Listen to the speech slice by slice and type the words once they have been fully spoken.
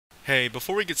Hey,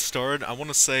 before we get started, I want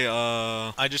to say,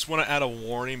 I just want to add a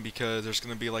warning because there's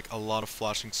going to be like a lot of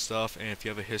flashing stuff, and if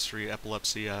you have a history of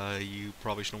epilepsy, you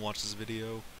probably shouldn't watch this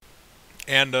video.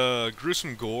 And,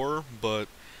 gruesome gore, but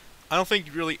I don't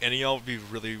think really any of y'all would be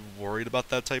really worried about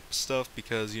that type of stuff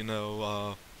because, you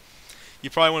probably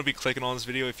wouldn't be clicking on this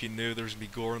video if you knew there was going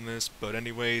to be gore in this, but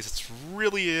anyways, it's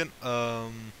really it,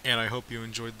 and I hope you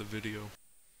enjoyed the video.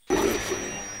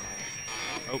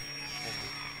 Oh.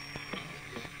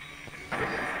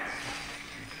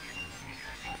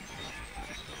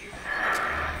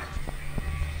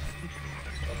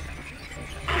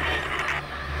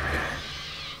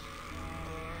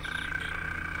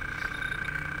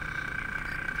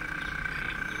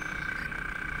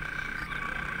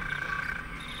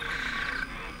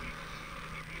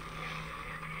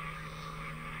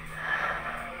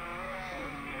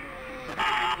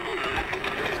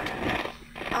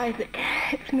 Isaac,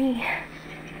 it's me.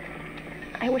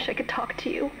 I wish I could talk to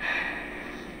you.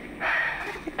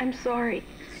 I'm sorry.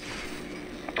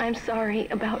 I'm sorry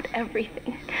about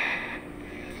everything.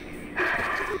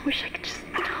 I wish I could just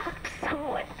talk to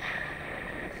someone.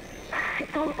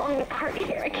 It's all falling apart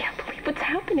here. I can't believe what's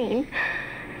happening.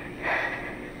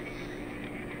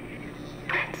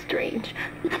 It's strange.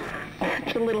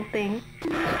 Such a little thing.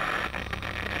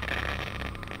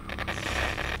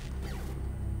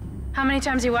 How many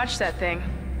times you watched that thing?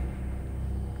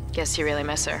 Guess you really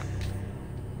miss her.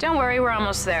 Don't worry, we're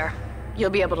almost there.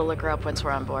 You'll be able to look her up once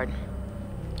we're on board.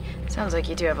 Sounds like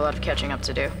you do have a lot of catching up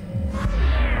to do.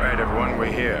 All right, everyone,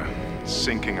 we're here.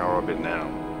 Sinking our orbit now.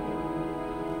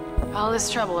 All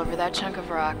this trouble over that chunk of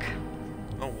rock.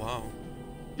 Oh, wow.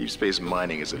 Deep space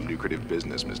mining is a lucrative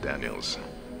business, Ms. Daniels.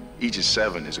 Aegis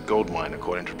 7 is a gold mine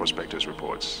according to prospectors'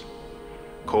 reports.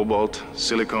 Cobalt,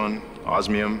 silicon,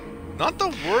 osmium. Not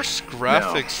the worst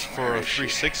graphics No. for a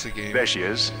 360 game. There she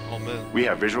is. Oh man. We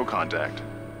have visual contact.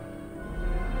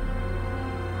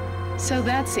 So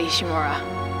that's Ishimura.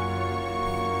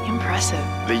 Impressive.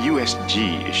 The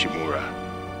USG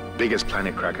Ishimura. Biggest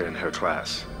planet cracker in her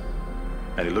class.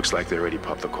 And it looks like they already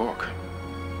popped the cork.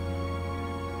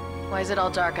 Why is it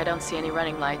all dark? I don't see any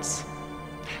running lights.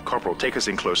 Corporal, take us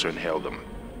in closer and hail them.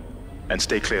 And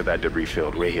stay clear of that debris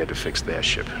field. We're here to fix their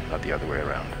ship, not the other way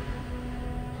around.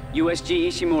 USG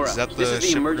Ishimura, Is that the this is the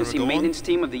ship we're emergency gonna go on? maintenance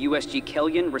team of the USG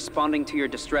Kellion responding to your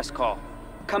distress call.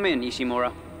 Come in,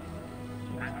 Ishimura.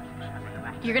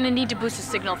 You're gonna need to boost the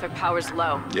signal if their power's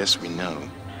low. Yes, we know.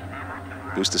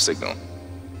 Boost the signal.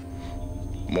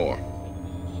 More.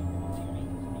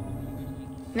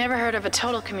 Never heard of a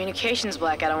total communications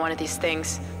blackout on one of these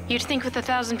things. You'd think with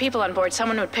 1,000 people on board,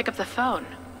 someone would pick up the phone.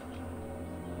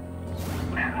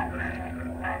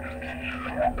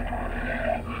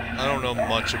 I don't know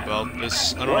much about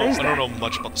this. I don't know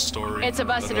much about the story. It's a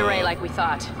busted but, array like we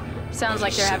thought. Sounds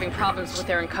like they're shit. having problems with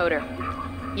their encoder.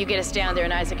 You get us down there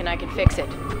and Isaac and I can fix it.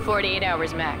 48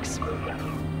 hours max.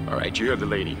 All right, you heard the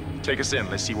lady. Take us in.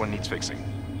 Let's see what needs fixing.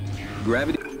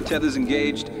 Gravity tethers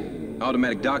engaged.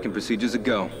 Automatic docking procedures a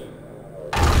go.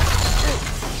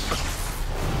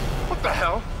 What the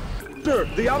hell? Sir,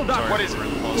 the auto dock. What is it?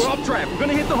 We're off track. We're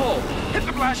gonna hit the hull. Hit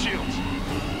the blast shields!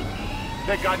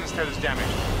 That guidance tether's damaged.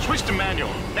 Switch to manual,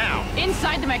 now!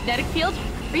 Inside the magnetic field?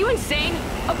 Are you insane?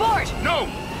 Abort! No!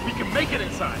 We can make it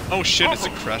inside! Oh shit, is it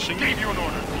Corporal, crashing? Gave you an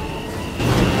order.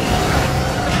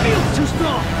 The field's too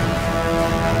strong.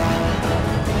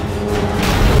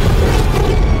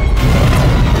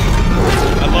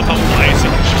 I love how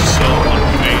Isaac is just so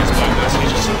unfazed by this.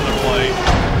 He's just sitting there like,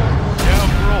 yeah,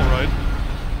 we're all right.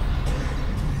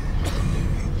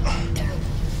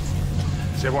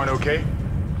 Is everyone okay?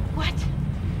 What?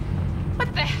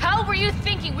 What the hell were you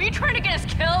thinking? Were you trying to get us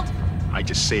killed? I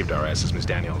just saved our asses, Miss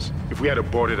Daniels. If we had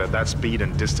aborted at that speed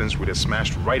and distance, we'd have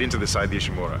smashed right into the side of the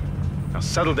Ishimura. Now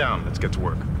settle down, let's get to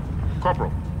work.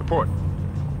 Corporal, report.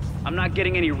 I'm not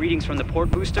getting any readings from the port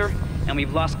booster, and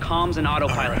we've lost comms and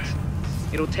autopilot. All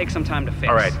right. It'll take some time to fix.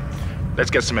 All right,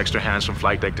 let's get some extra hands from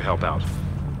flight deck to help out.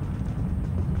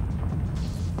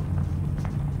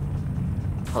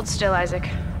 Hold still, Isaac.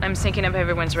 I'm syncing up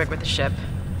everyone's rig with the ship.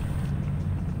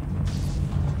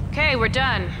 Okay, we're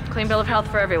done. Clean bill of health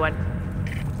for everyone.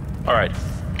 All right,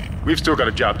 we've still got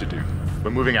a job to do.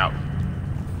 We're moving out.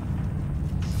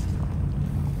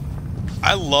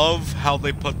 I love how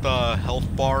they put the health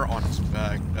bar on his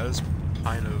back. That is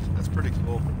that's pretty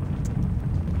cool.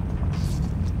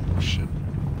 Oh shit.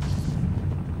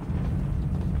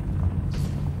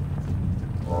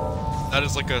 That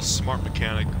is like a smart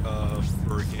mechanic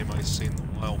for a game I've seen in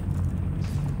a while.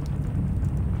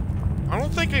 I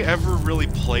don't think I ever really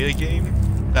played a game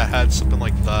that had something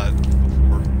like that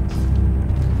before.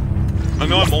 I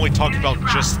know I'm only talking about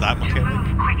just that mechanic.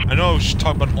 I know I should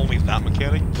talk about only that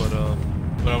mechanic, but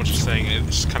I was just saying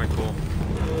it's kind of cool.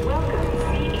 Welcome,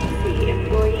 CEC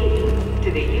employee, to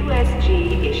the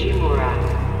USG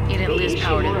Ishimura. You didn't lose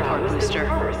power to the port booster.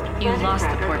 You lost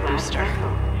the port booster.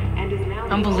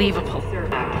 Unbelievable.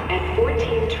 At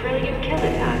 14 trillion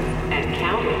kilotons and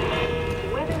counting.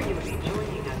 Whether you'll be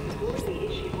joining us aboard the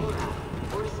Ishimura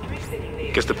or strengthening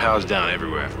the... Guess the power's down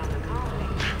everywhere.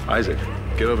 Isaac,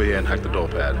 get over here and hack the door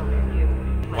pad.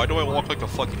 Why do I walk like a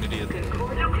fucking idiot?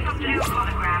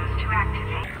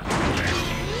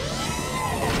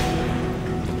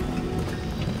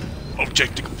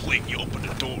 Objective complete, you open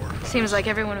the door. Seems like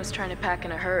everyone was trying to pack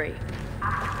in a hurry.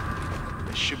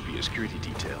 There should be a security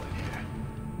detail in here.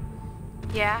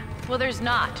 Yeah? Well, there's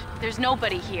not. There's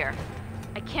nobody here.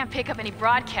 I can't pick up any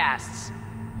broadcasts.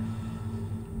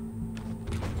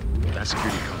 That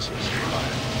security console is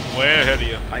fire. Way ahead of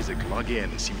you. Isaac, log in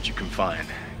and see what you can find.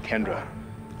 Kendra,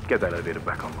 get that elevator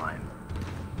back online.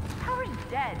 Power's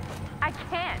dead. I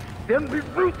can't. Then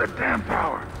reroute the damn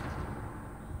power!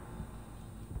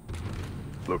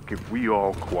 Look, if we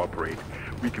all cooperate,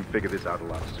 we can figure this out a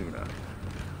lot sooner.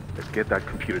 Let's get that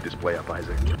computer display up,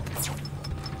 Isaac.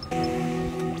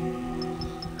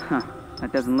 Huh,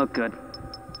 that doesn't look good.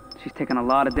 She's taken a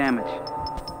lot of damage.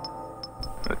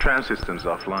 The tram system's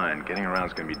offline. Getting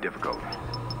around's gonna be difficult.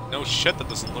 No shit, that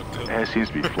doesn't look good. Air seems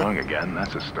to be flowing again.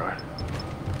 That's a start.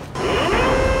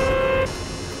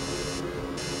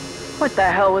 What the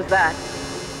hell was that?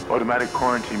 Automatic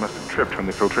quarantine must have tripped when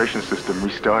the filtration system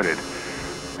restarted.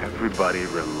 Everybody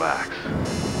relax.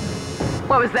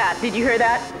 What was that? Did you hear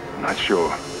that? Not sure.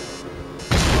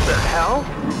 What the hell?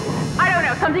 I don't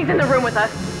know. Something's in the room with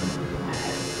us.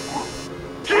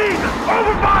 Jesus!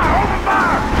 Open fire! Open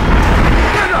fire!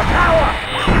 Send up! Power!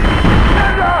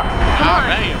 Send up! Come on.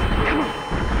 Damn. Come on.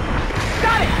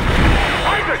 Got it!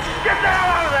 Isaac! Get the hell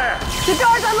out of there! The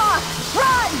door's unlocked!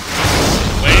 Run!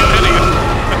 Way ahead of you.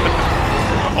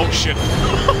 Oh shit.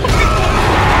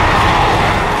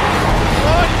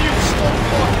 Run, you slow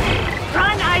fuck!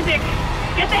 Run, Isaac!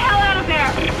 Get the hell out of there!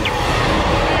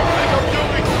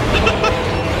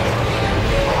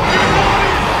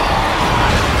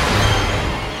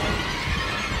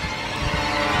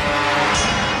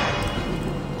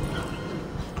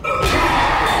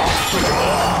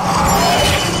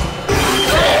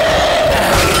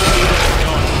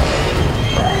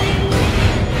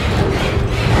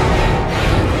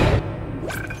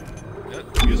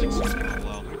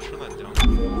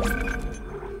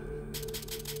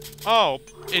 Oh,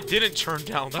 it didn't turn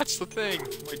down. That's the thing.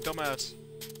 My dumbass.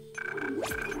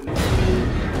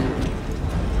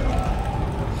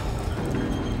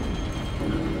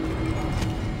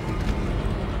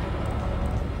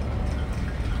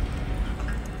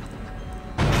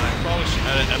 I probably should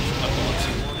add an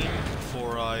epilepsy warning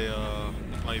before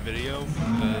my video.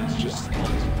 It's just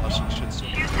flashing shit so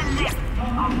much. Use the lips of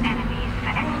enemies for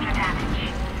extra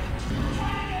damage.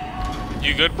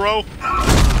 You good, bro?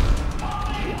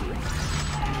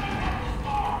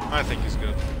 I think he's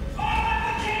good.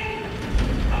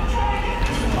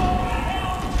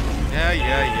 Yeah.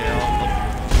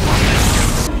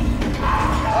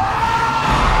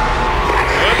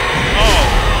 Good? Oh.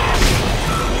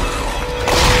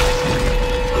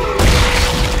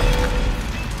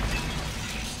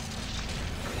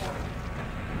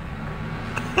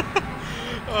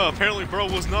 Oh, apparently bro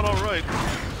was not alright.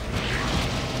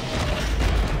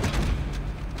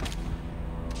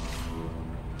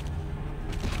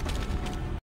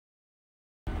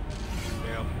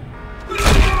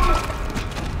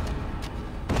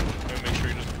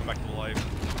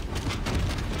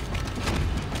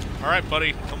 Alright,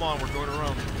 buddy. Come on, we're going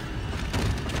around.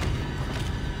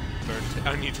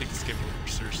 I need to take this game a little more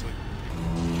seriously.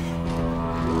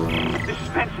 This is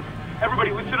Benson.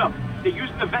 Everybody listen up. They're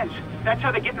using the vents. That's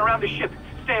how they're getting around the ship.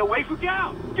 Stay away from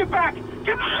down. Get back.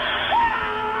 Get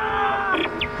back.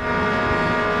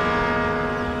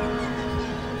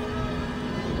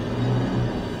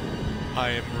 I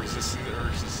am resisting the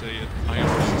urge to say it. I am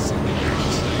resisting the urge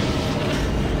to say it.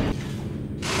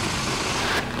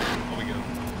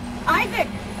 Isaac!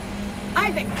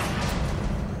 Isaac!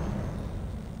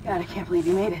 God, I can't believe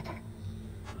you made it.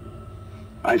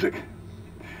 Isaac,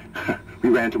 we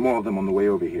ran into more of them on the way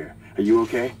over here. Are you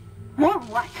okay? More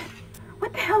what?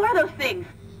 What the hell are those things?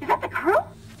 Is that the crew?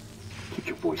 Keep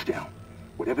your voice down.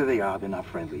 Whatever they are, they're not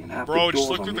friendly. And bro, just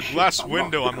look through the glass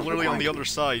window. I'm literally on the other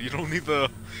side. You don't need the.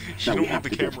 You don't need the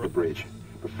camera. Get to the bridge.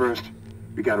 But first,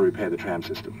 we gotta repair the tram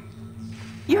system.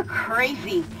 You're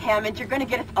crazy, Hammond. You're gonna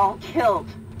get us all killed.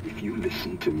 If you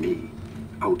listen to me,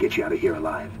 I will get you out of here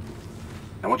alive.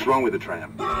 Now what's wrong with the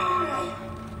tram?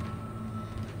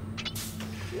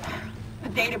 The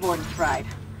data board is fried,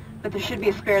 but there should be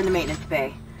a spare in the maintenance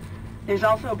bay. There's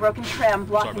also a broken tram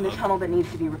blocking the tunnel that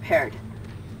needs to be repaired.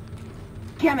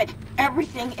 Damn it!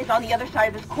 Everything is on the other side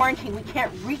of this quarantine. We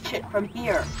can't reach it from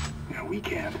here. No, we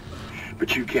can't.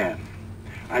 But you can.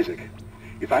 Isaac,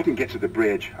 if I can get to the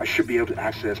bridge, I should be able to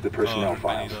access the personnel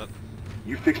files.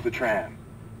 You fix the tram,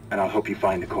 and I'll help you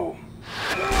find Nicole.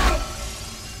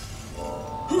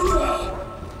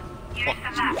 Here's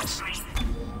the map, please.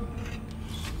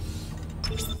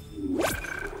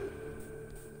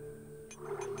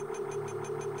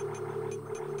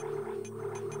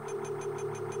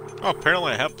 Oh,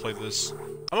 apparently I have played this. I'm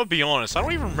gonna be honest, I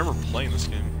don't even remember playing this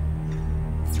game.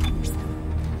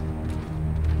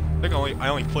 I think I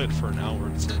only played it for an hour,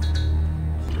 that's it.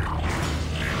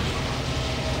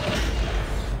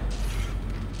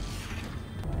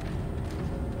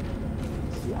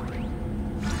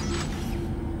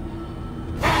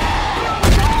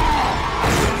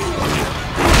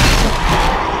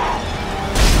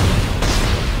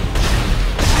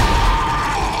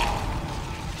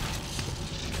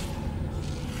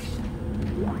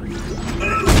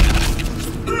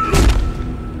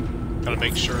 Gotta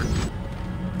make sure.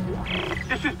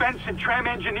 This is Benson, Tram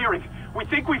Engineering. We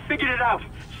think we figured it out.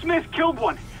 Smith killed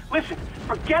one. Listen,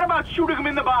 forget about shooting him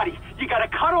in the body. You gotta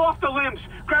cut off the limbs.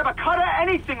 Grab a cutter,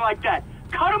 anything like that.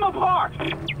 Cut him apart!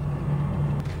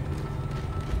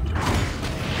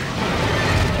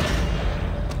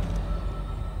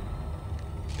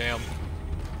 Damn.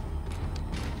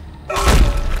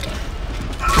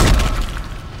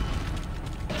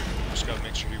 Just gotta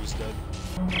make sure he was dead.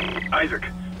 Isaac,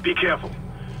 be careful.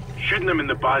 Shooting them in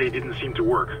the body didn't seem to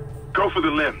work. Go for the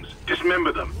limbs.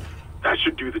 Dismember them. That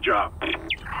should do the job. By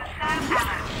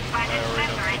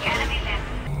dismembering enemy limbs.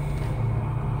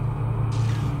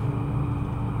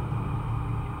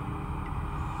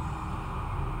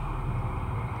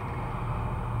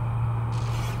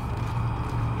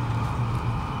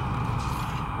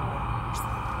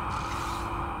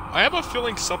 I have a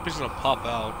feeling something's gonna pop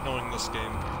out, knowing this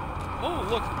game. Oh,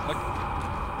 look!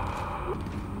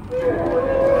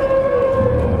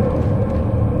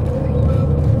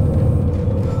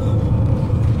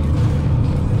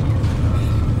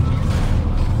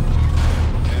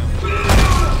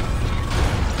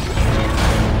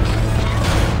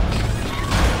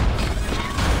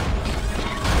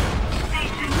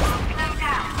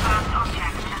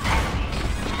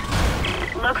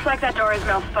 Looks like that door is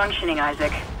malfunctioning,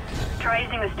 Isaac. Try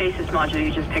using the stasis module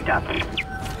you just picked up.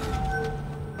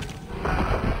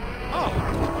 Oh,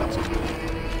 that's cool.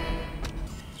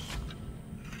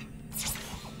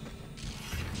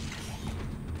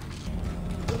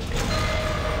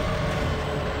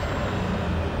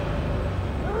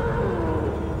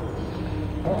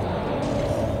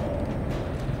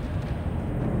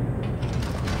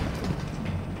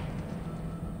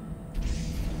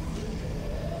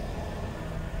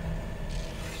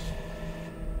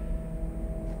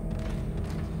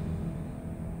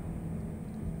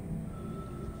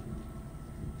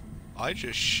 I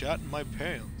just shat in my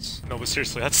pants. No, but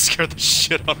seriously, that scared the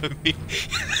shit out of me.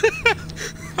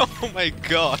 Oh my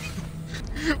god.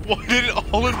 Why did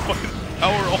all in my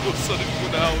power all of a sudden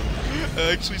went out?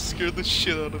 It actually scared the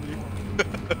shit out of me.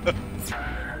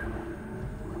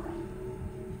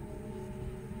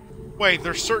 Wait,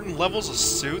 there's certain levels of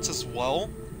suits as well?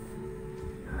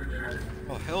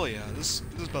 Oh hell yeah, this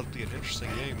is about to be an interesting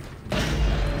game.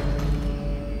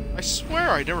 I swear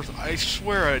I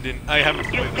haven't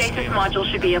played Your this stasis game. module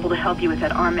should be able to help you with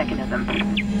that arm mechanism.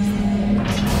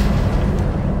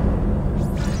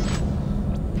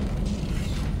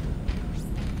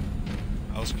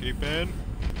 Housekeeping.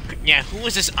 Yeah, who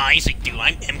is this Isaac dude?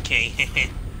 I'm MK.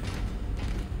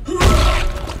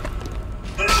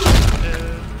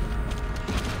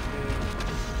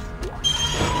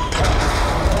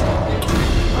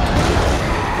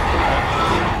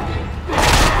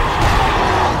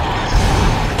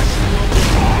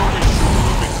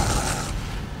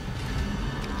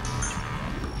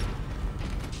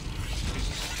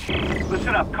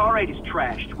 Listen up, car 8 is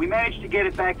trashed. We managed to get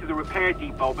it back to the repair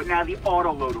depot, but now the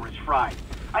autoloader is fried.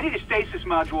 I need a stasis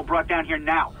module brought down here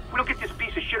now. If we don't get this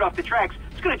piece of shit off the tracks,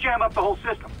 it's gonna jam up the whole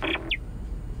system.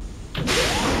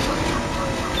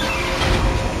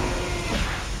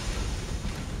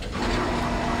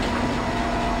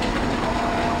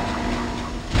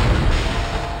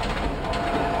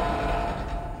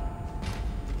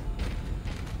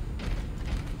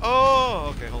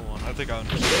 Oh, okay, hold on. I think I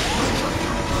understand.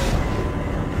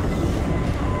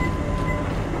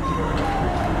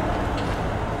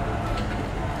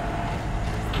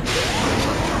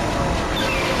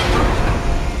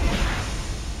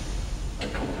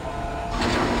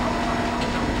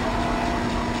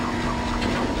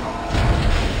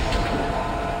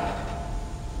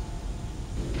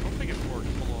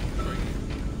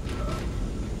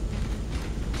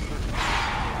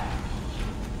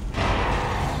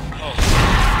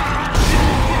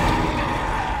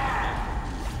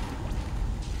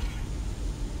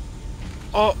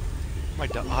 Oh! My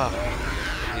god.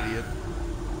 Idiot.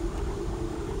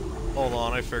 Hold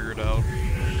on, I figured out.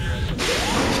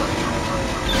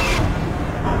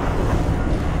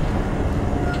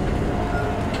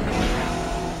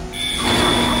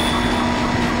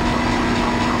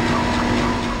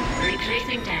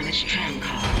 Replacing damaged tram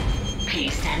car.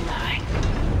 Please stand by.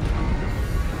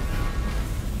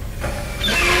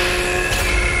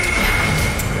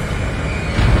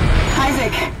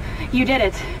 Isaac, you did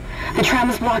it. The tram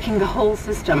is blocking the whole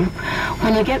system.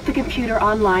 When you get the computer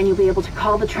online, you'll be able to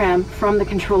call the tram from the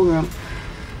control room.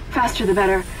 Faster the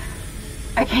better.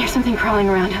 I can hear something crawling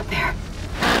around out there.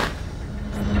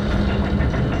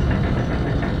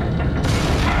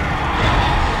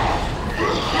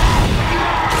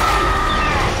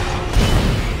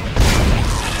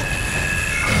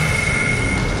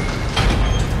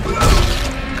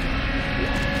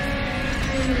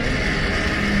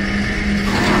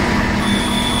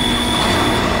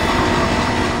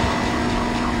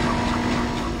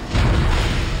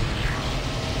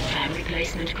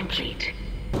 Replacement complete.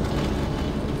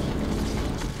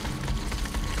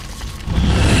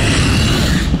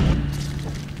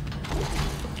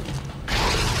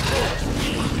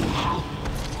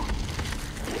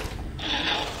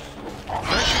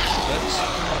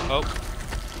 Oh.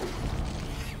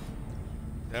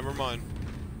 Never mind.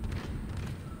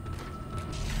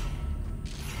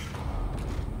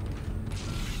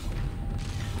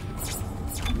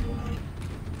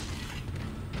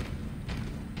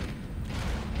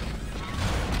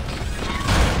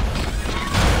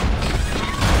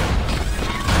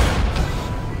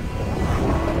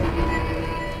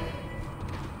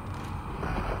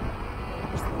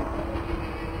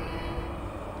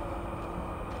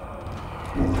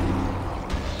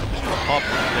 Up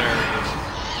there it is.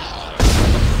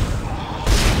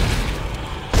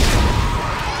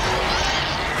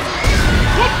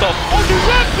 What the fuck is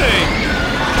that thing?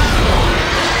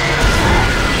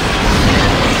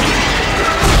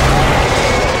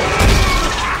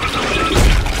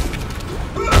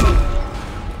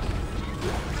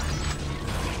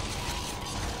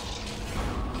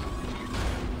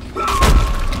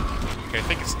 Okay, I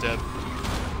think it's dead.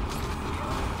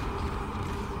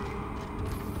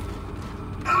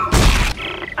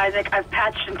 Isaac, I've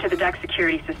patched into the deck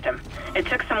security system. It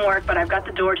took some work, but I've got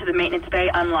the door to the maintenance bay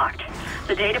unlocked.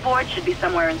 The data board should be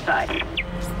somewhere inside.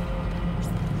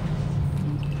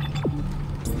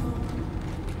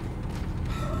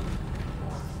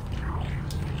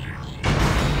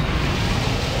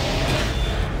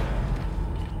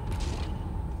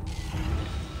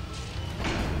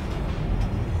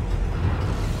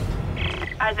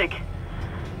 Isaac,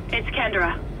 it's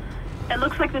Kendra. It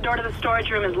looks like the door to the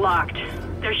storage room is locked.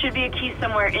 There should be a key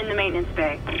somewhere in the maintenance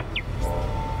bay.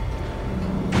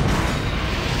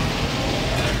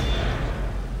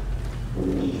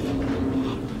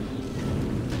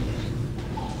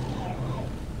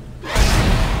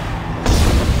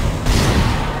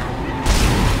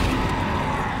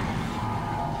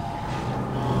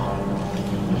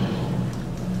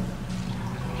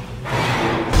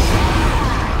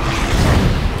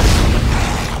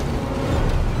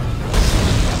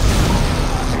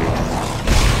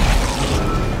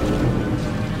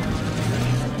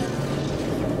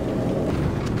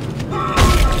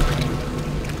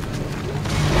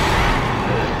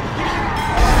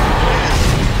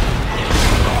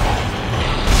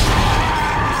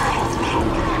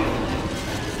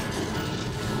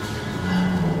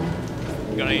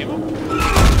 Gonna aim him.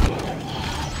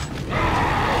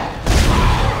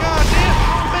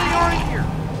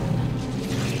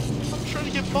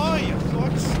 By you,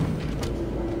 fucks.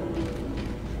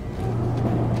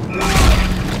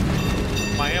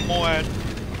 My ammo at?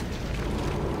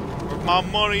 Where's my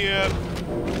money at?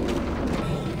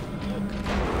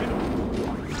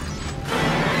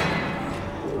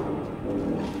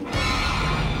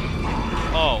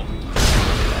 Oh.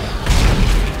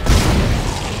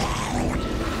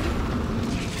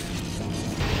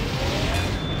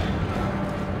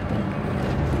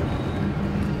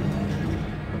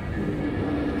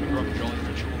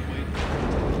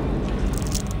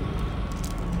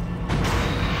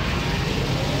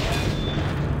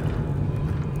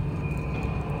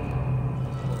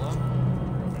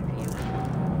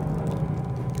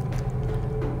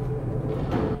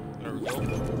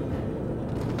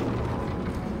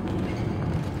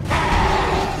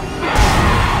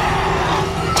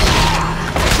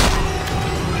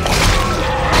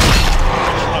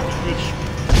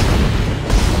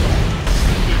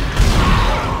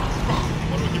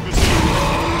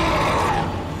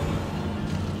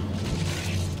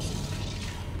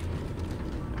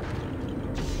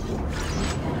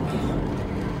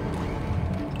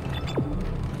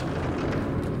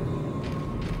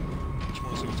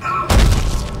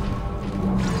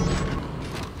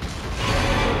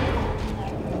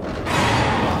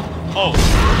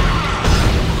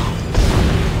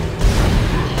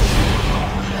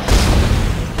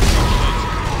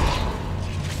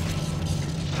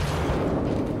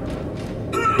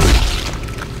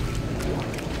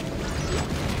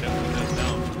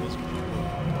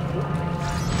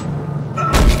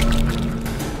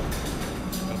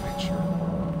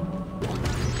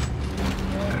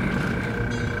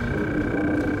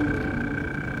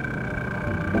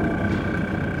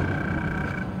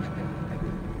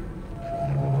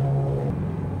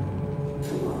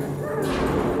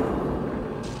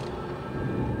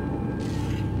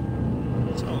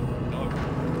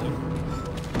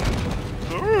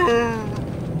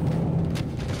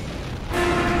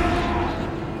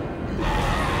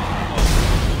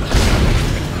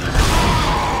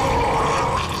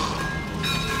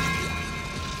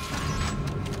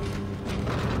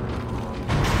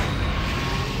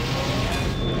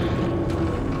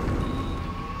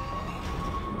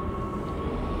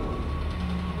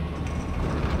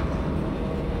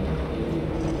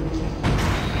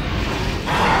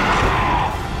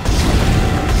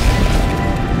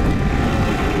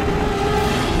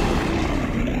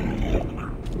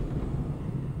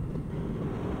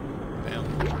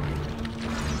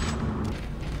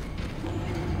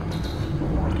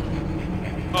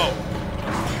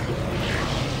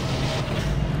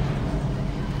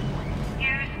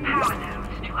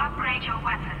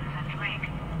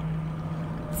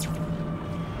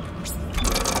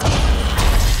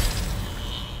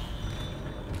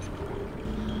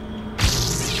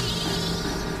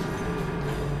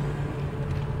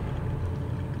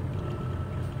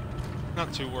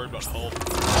 Not too worried about health. At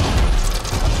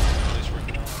least right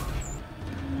now.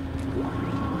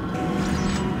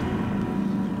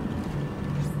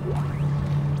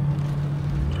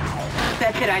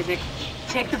 That's it, Isaac.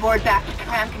 Take the board back to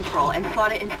tram control and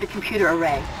slot it into the computer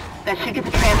array. That should get the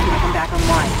tram system back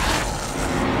online.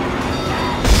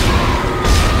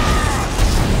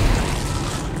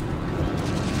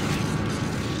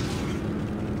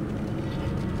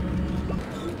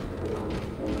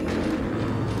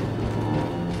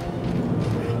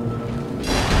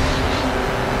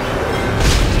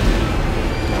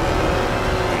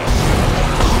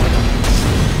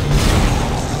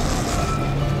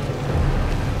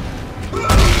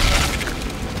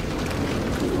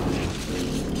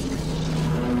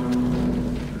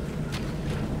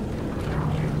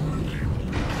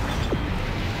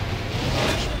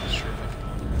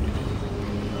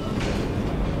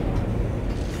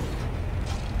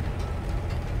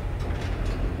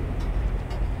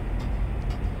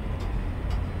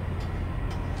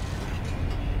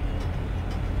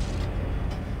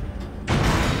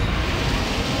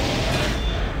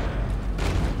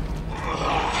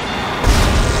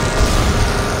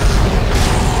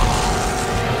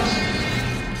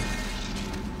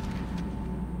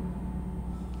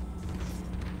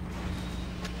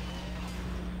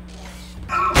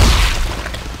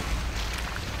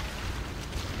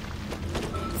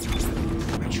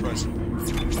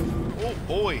 Oh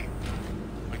boy!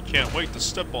 I can't wait to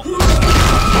step on this.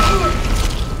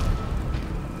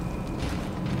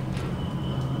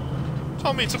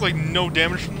 Tell me it took like no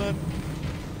damage from that?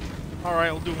 Alright,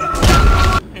 I'll do it.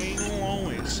 Hey, no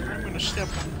always. I'm gonna step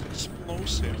on the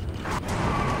explosive.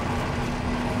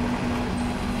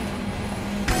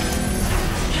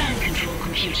 Tram control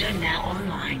computer now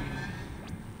online.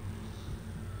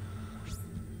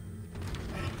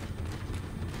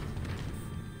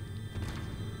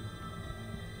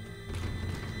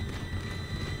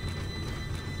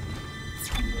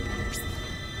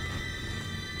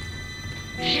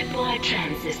 Shipwide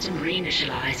tram system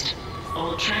reinitialized.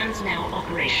 All trams now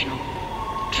operational.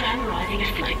 Tram arriving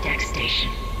at flight deck station.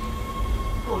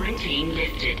 Quarantine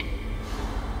lifted.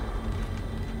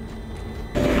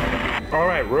 All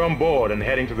right, we're on board and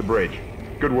heading to the bridge.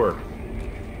 Good work.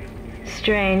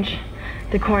 Strange.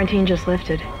 The quarantine just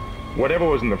lifted. Whatever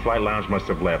was in the flight lounge must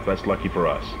have left. That's lucky for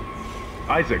us.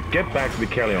 Isaac, get back to the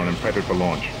Kellion and prep it for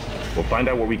launch. We'll find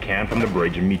out what we can from the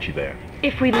bridge and meet you there.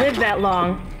 If we live that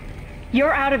long,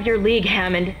 you're out of your league,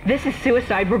 Hammond. This is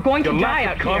suicide. We're going to die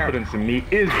out here. Your lack of confidence in me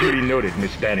is duly noted,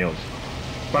 Miss Daniels.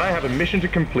 But I have a mission to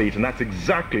complete, and that's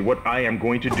exactly what I am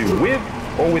going to do, with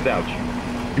or without you.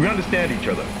 Do we understand each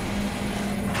other?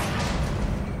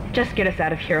 Just get us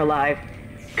out of here alive.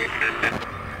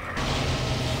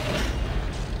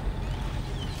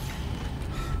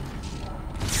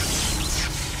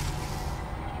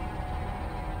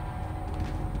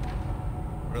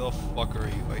 Where the fuck are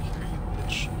you? I hear you,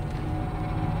 bitch.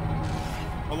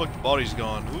 Oh look, the body's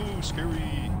gone. Ooh,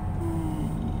 scary. Ooh.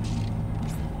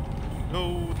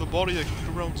 No, the body that kicked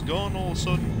around's gone all of a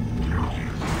sudden.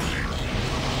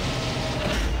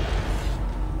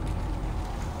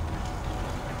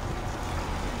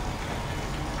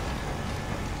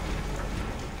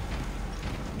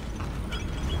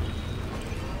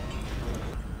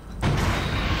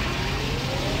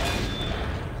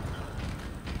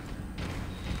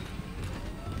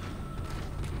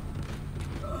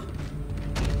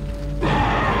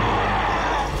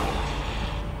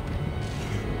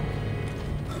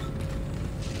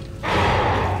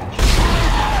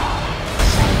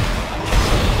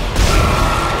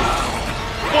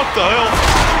 What the hell?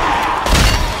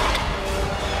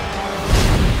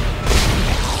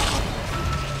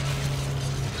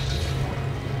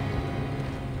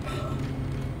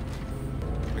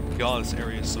 Oh my god, this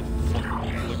area is so fucking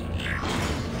public.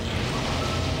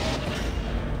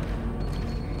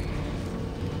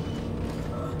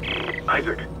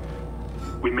 Isaac,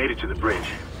 we made it to the bridge.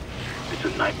 It's a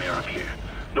nightmare up here.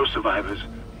 No survivors.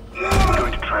 We're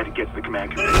going to try to get to the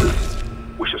command computer.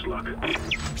 Wish us luck.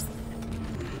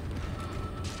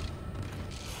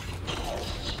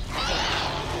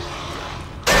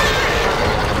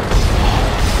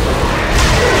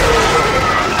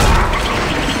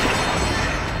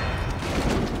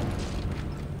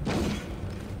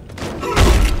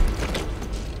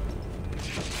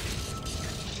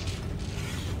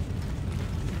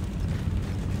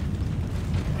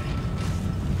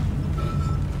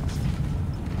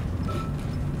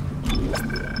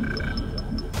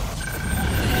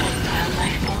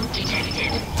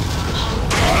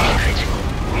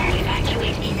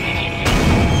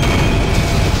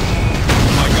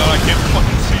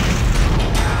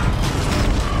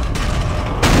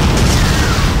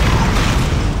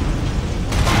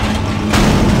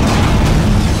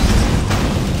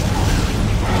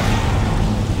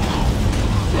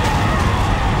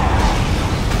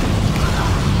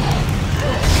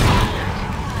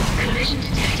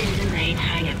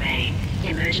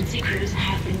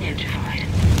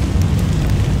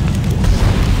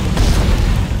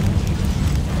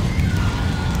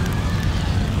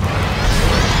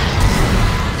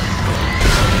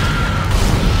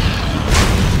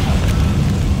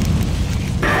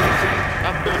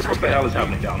 hell is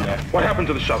happening down there? What happened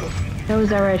to the shuttle? That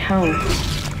was our ride home.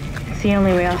 It's the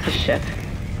only way off the ship.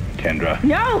 Kendra.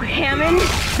 No, Hammond!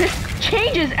 This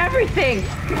changes everything!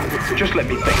 Just let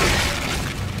me think.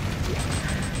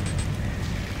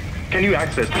 Can you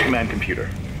access the command computer?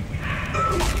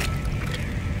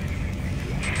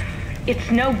 It's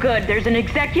no good. There's an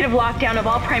executive lockdown of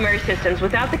all primary systems.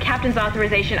 Without the captain's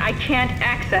authorization, I can't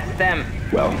access them.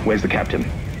 Well, where's the captain?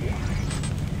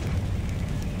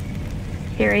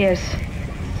 Here he is.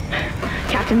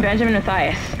 Captain Benjamin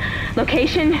Mathias.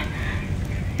 Location?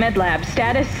 Med lab.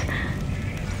 Status?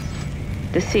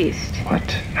 Deceased. What?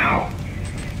 How?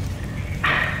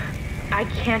 I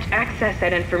can't access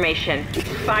that information.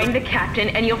 Find the captain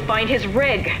and you'll find his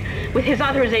rig. With his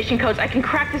authorization codes, I can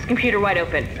crack this computer wide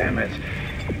open. Damn it.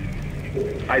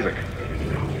 Isaac,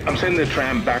 I'm sending the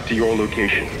tram back to your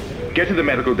location. Get to the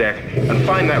medical deck and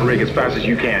find that rig as fast as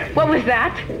you can. What was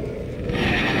that?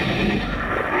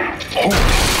 Oh,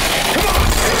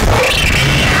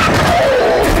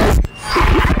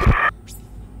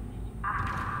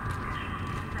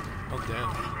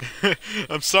 damn.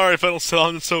 I'm sorry if I don't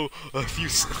sound so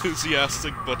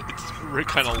enthusiastic, but it's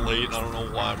kind of late. I don't know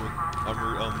why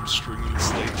I'm streaming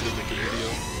this late to make a video.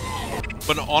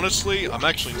 But honestly, I'm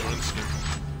actually enjoying this game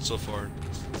so far.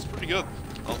 It's pretty good,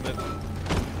 I'll admit.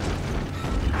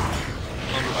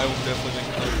 I will definitely make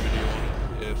another video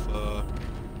on it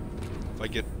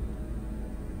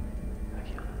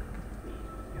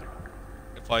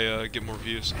if I get more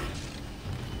views.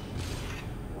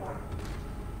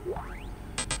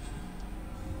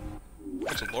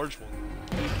 That's a large one.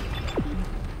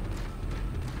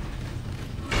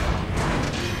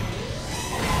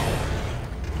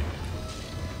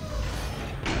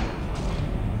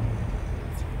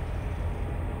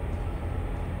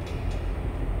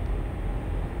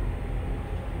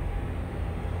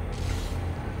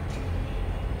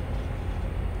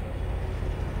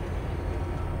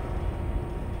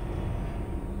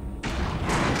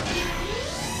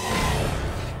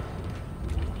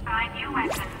 Buy new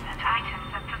weapons and items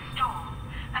at the store,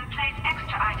 and place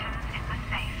extra items in the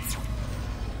safe.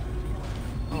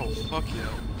 Oh, fuck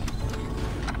yeah.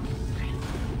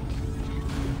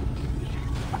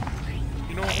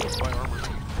 You know what? Let's buy armor.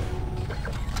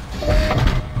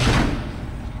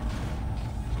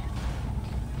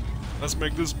 Let's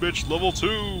make this bitch level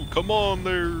 2! Come on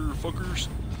there, fuckers!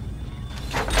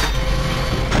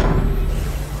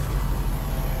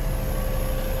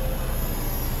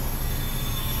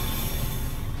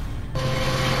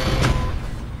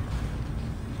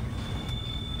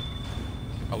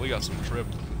 Oh, we got some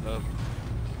tripped up.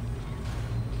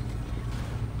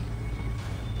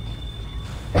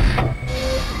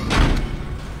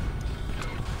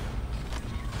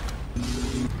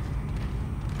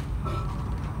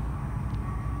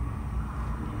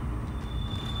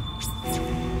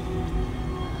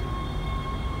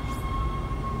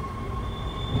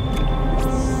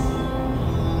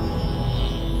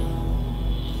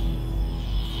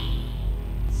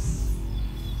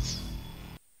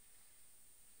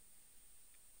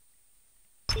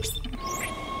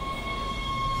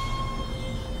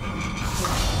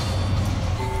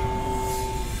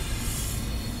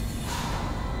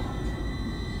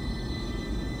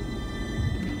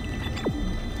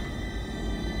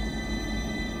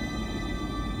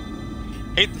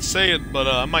 Hate to say it, but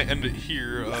I might end it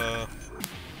here.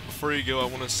 Before you go, I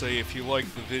want to say if you like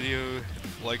the video,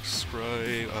 like,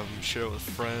 subscribe, share it with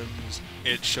friends.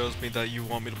 It shows me that you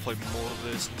want me to play more of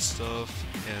this and stuff.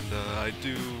 And I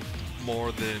do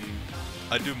more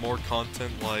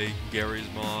content like Gary's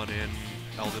Mod and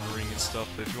Elden Ring and stuff.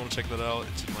 But if you want to check that out,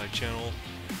 it's in my channel.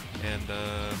 And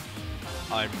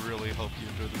I really hope you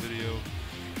enjoyed the video.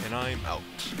 And I'm out.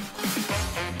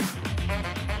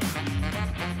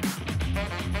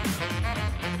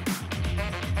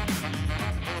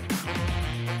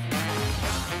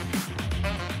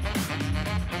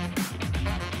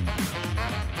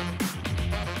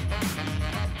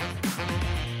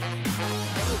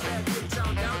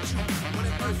 When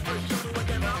it first showed me what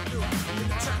that mouth do, in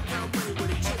the top down,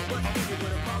 with a chick, what